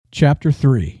Chapter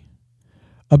 3.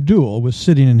 Abdul was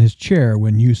sitting in his chair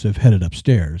when Yusuf headed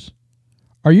upstairs.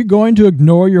 "Are you going to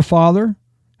ignore your father?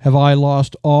 Have I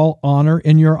lost all honor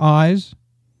in your eyes?"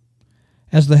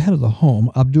 As the head of the home,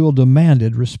 Abdul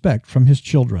demanded respect from his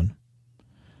children.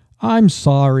 "I'm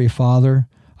sorry, father.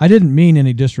 I didn't mean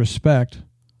any disrespect."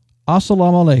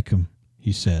 "Assalamu alaikum,"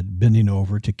 he said, bending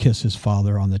over to kiss his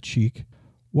father on the cheek.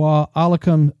 "Wa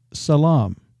alaikum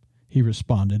salam," he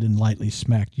responded, and lightly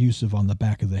smacked Yusuf on the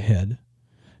back of the head.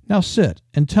 "Now sit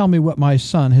and tell me what my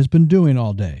son has been doing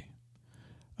all day."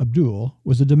 Abdul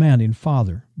was a demanding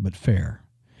father, but fair.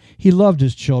 He loved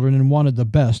his children and wanted the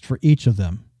best for each of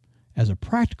them. As a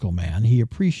practical man, he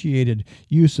appreciated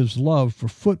Yusuf's love for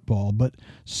football, but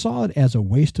saw it as a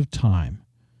waste of time.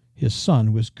 His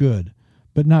son was good,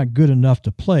 but not good enough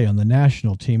to play on the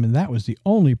national team, and that was the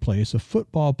only place a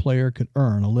football player could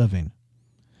earn a living.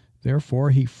 Therefore,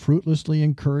 he fruitlessly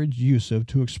encouraged Yusuf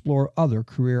to explore other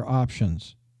career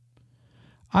options.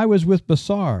 "I was with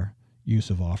Basar,"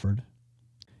 Yusuf offered.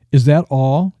 "Is that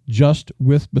all? Just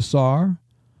with Basar?"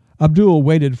 Abdul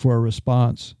waited for a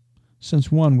response.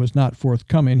 Since one was not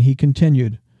forthcoming, he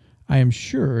continued, "I am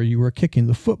sure you were kicking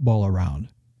the football around."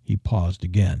 He paused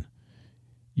again.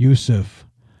 "Yusuf,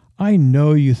 I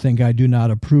know you think I do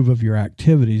not approve of your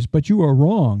activities, but you are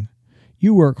wrong.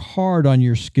 You work hard on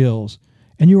your skills,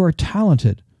 and you are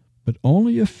talented, but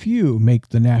only a few make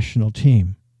the national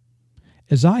team.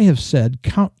 As I have said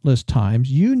countless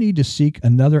times, you need to seek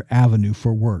another avenue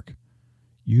for work."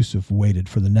 Yusuf waited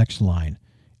for the next line,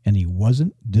 and he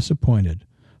wasn't disappointed.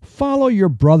 "Follow your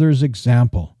brother's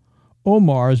example.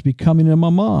 Omar is becoming an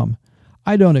imam.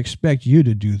 I don't expect you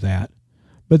to do that,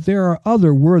 but there are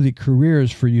other worthy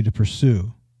careers for you to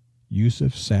pursue."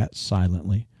 Yusuf sat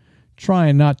silently,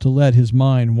 trying not to let his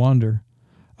mind wander.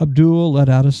 Abdul let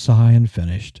out a sigh and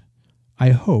finished,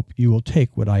 "I hope you will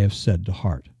take what I have said to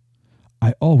heart."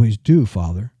 "I always do,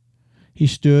 father." He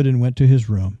stood and went to his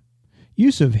room.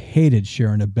 Yusuf hated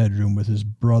sharing a bedroom with his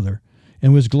brother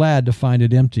and was glad to find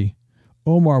it empty.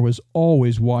 Omar was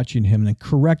always watching him and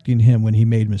correcting him when he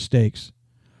made mistakes.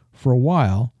 For a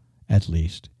while, at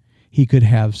least, he could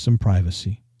have some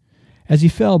privacy. As he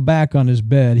fell back on his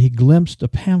bed, he glimpsed a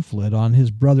pamphlet on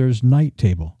his brother's night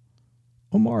table.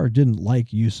 Omar didn't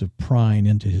like Yusuf prying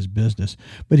into his business,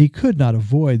 but he could not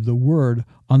avoid the word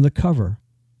on the cover,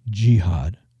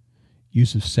 Jihad.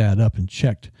 Yusuf sat up and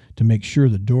checked to make sure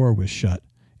the door was shut,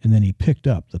 and then he picked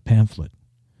up the pamphlet.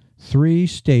 3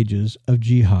 stages of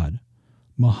Jihad.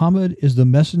 Muhammad is the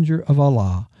messenger of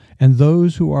Allah, and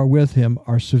those who are with him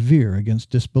are severe against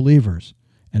disbelievers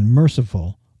and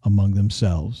merciful among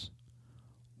themselves.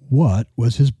 What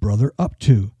was his brother up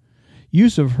to?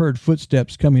 Yusuf heard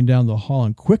footsteps coming down the hall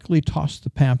and quickly tossed the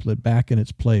pamphlet back in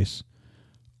its place.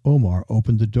 Omar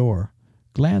opened the door,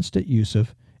 glanced at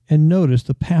Yusuf, and noticed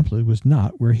the pamphlet was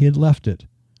not where he had left it.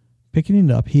 Picking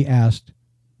it up, he asked,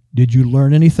 "Did you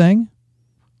learn anything?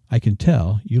 I can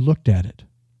tell you looked at it."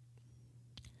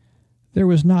 There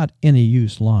was not any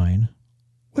use lying.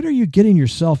 "What are you getting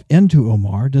yourself into,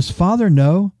 Omar? Does father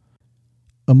know?"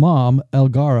 Imam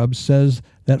Al-Gharib says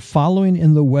that following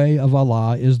in the way of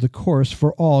Allah is the course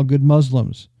for all good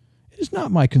Muslims. It is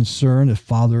not my concern if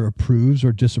father approves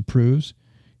or disapproves.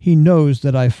 He knows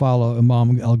that I follow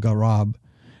Imam Al-Gharib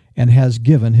and has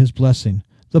given his blessing.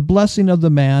 The blessing of the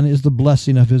man is the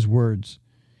blessing of his words.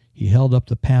 He held up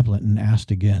the pamphlet and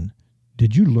asked again,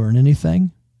 "Did you learn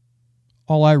anything?"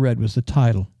 "All I read was the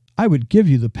title. I would give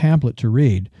you the pamphlet to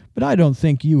read, but I don't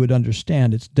think you would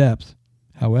understand its depth.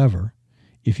 However,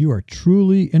 if you are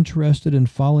truly interested in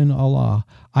following Allah,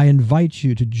 I invite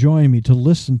you to join me to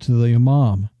listen to the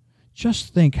Imam.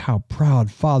 Just think how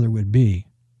proud father would be."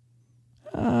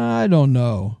 "I don't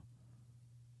know."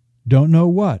 "Don't know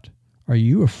what? Are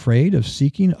you afraid of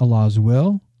seeking Allah's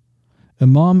will?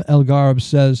 Imam Al-Gharib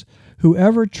says,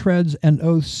 whoever treads an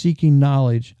oath seeking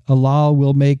knowledge, Allah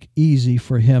will make easy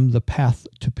for him the path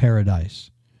to paradise.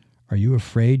 Are you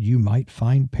afraid you might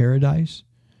find paradise?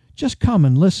 Just come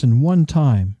and listen one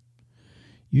time."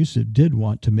 Yusuf did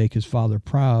want to make his father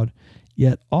proud,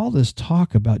 yet all this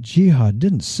talk about jihad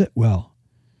didn't sit well.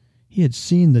 He had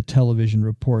seen the television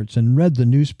reports and read the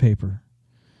newspaper.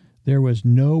 There was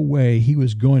no way he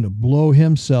was going to blow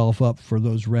himself up for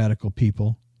those radical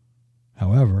people.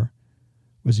 However,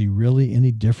 was he really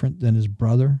any different than his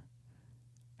brother?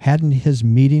 Hadn't his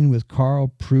meeting with Carl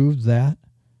proved that?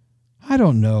 "I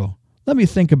don't know. Let me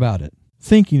think about it."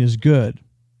 Thinking is good,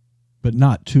 but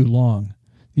not too long.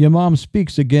 The Imam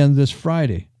speaks again this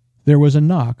Friday. There was a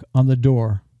knock on the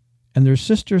door, and their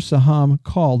sister Saham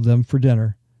called them for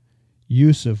dinner.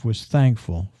 Yusuf was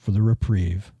thankful for the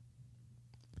reprieve.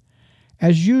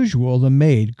 As usual, the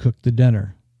maid cooked the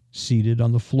dinner. Seated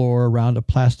on the floor around a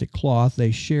plastic cloth,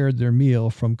 they shared their meal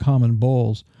from common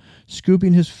bowls.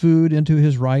 Scooping his food into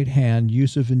his right hand,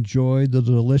 Yusuf enjoyed the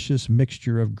delicious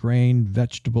mixture of grain,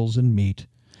 vegetables, and meat.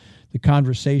 The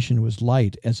conversation was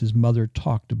light as his mother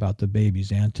talked about the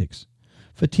baby's antics.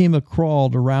 Fatima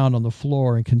crawled around on the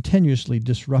floor and continuously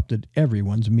disrupted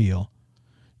everyone's meal.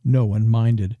 No one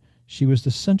minded. She was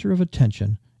the center of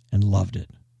attention and loved it.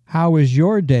 "How is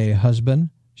your day, husband?"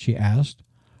 she asked.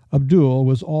 Abdul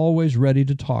was always ready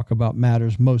to talk about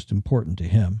matters most important to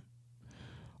him.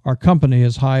 "Our company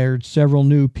has hired several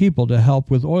new people to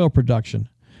help with oil production.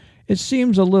 It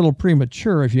seems a little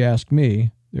premature if you ask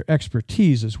me. Their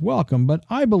expertise is welcome, but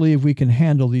I believe we can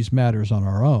handle these matters on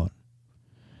our own."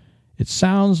 "It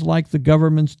sounds like the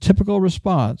government's typical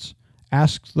response.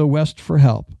 Ask the West for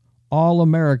help. All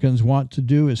Americans want to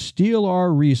do is steal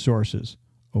our resources."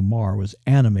 Omar was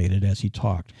animated as he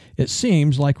talked. "It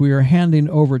seems like we are handing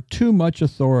over too much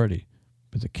authority,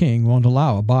 but the king won't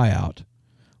allow a buyout.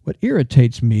 What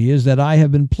irritates me is that I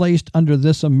have been placed under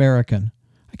this American.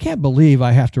 I can't believe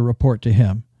I have to report to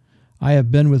him. I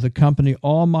have been with the company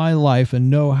all my life and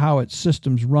know how its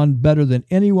systems run better than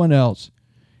anyone else.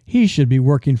 He should be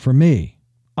working for me."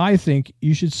 "I think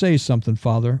you should say something,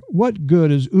 Father. What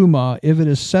good is Ummah if it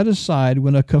is set aside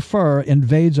when a kafir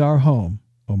invades our home?"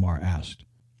 Omar asked.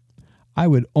 "I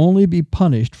would only be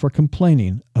punished for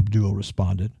complaining," Abdul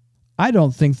responded. "I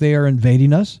don't think they are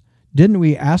invading us. Didn't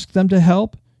we ask them to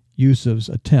help?" Yusuf's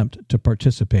attempt to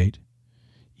participate.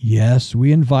 "Yes,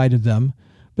 we invited them,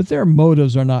 but their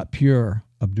motives are not pure,"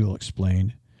 Abdul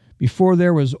explained. "Before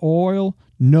there was oil,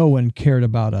 no one cared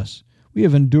about us. We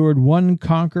have endured one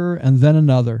conqueror and then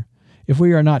another. If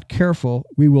we are not careful,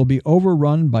 we will be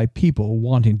overrun by people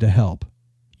wanting to help."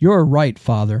 "You're right,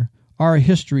 Father. Our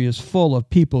history is full of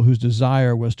people whose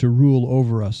desire was to rule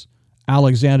over us.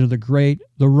 Alexander the Great,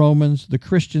 the Romans, the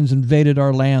Christians invaded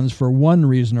our lands for one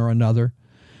reason or another.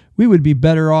 We would be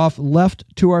better off left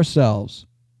to ourselves.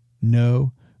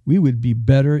 No, we would be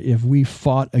better if we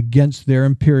fought against their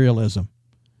imperialism."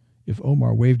 If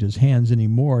Omar waved his hands any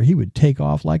more, he would take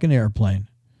off like an airplane.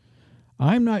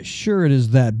 "I'm not sure it is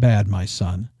that bad, my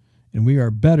son, and we are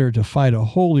better to fight a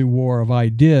holy war of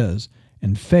ideas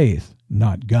and faith,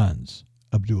 not guns,"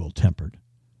 Abdul tempered.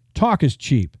 "Talk is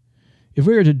cheap. If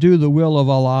we are to do the will of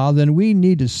Allah, then we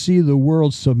need to see the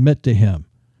world submit to him.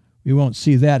 We won't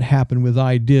see that happen with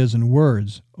ideas and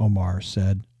words," Omar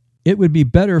said. "It would be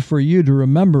better for you to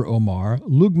remember, Omar,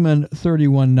 Luqman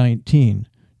 31:19.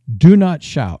 Do not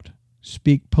shout.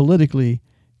 Speak politically,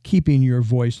 keeping your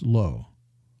voice low."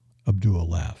 Abdul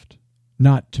laughed.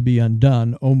 Not to be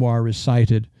undone, Omar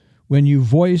recited, "When you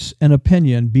voice an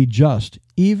opinion, be just,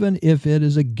 even if it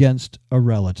is against a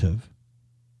relative."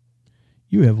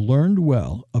 "You have learned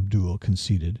well," Abdul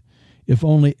conceded. "If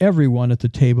only everyone at the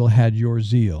table had your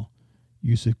zeal."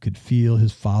 Yusuf could feel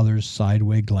his father's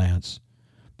sideway glance.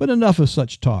 "But enough of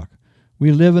such talk.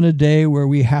 We live in a day where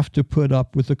we have to put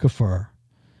up with the kafir.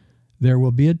 There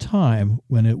will be a time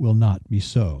when it will not be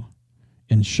so.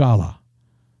 Inshallah.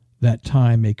 That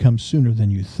time may come sooner than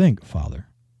you think, Father."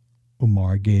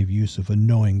 Omar gave Yusuf a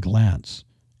knowing glance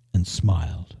and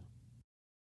smiled.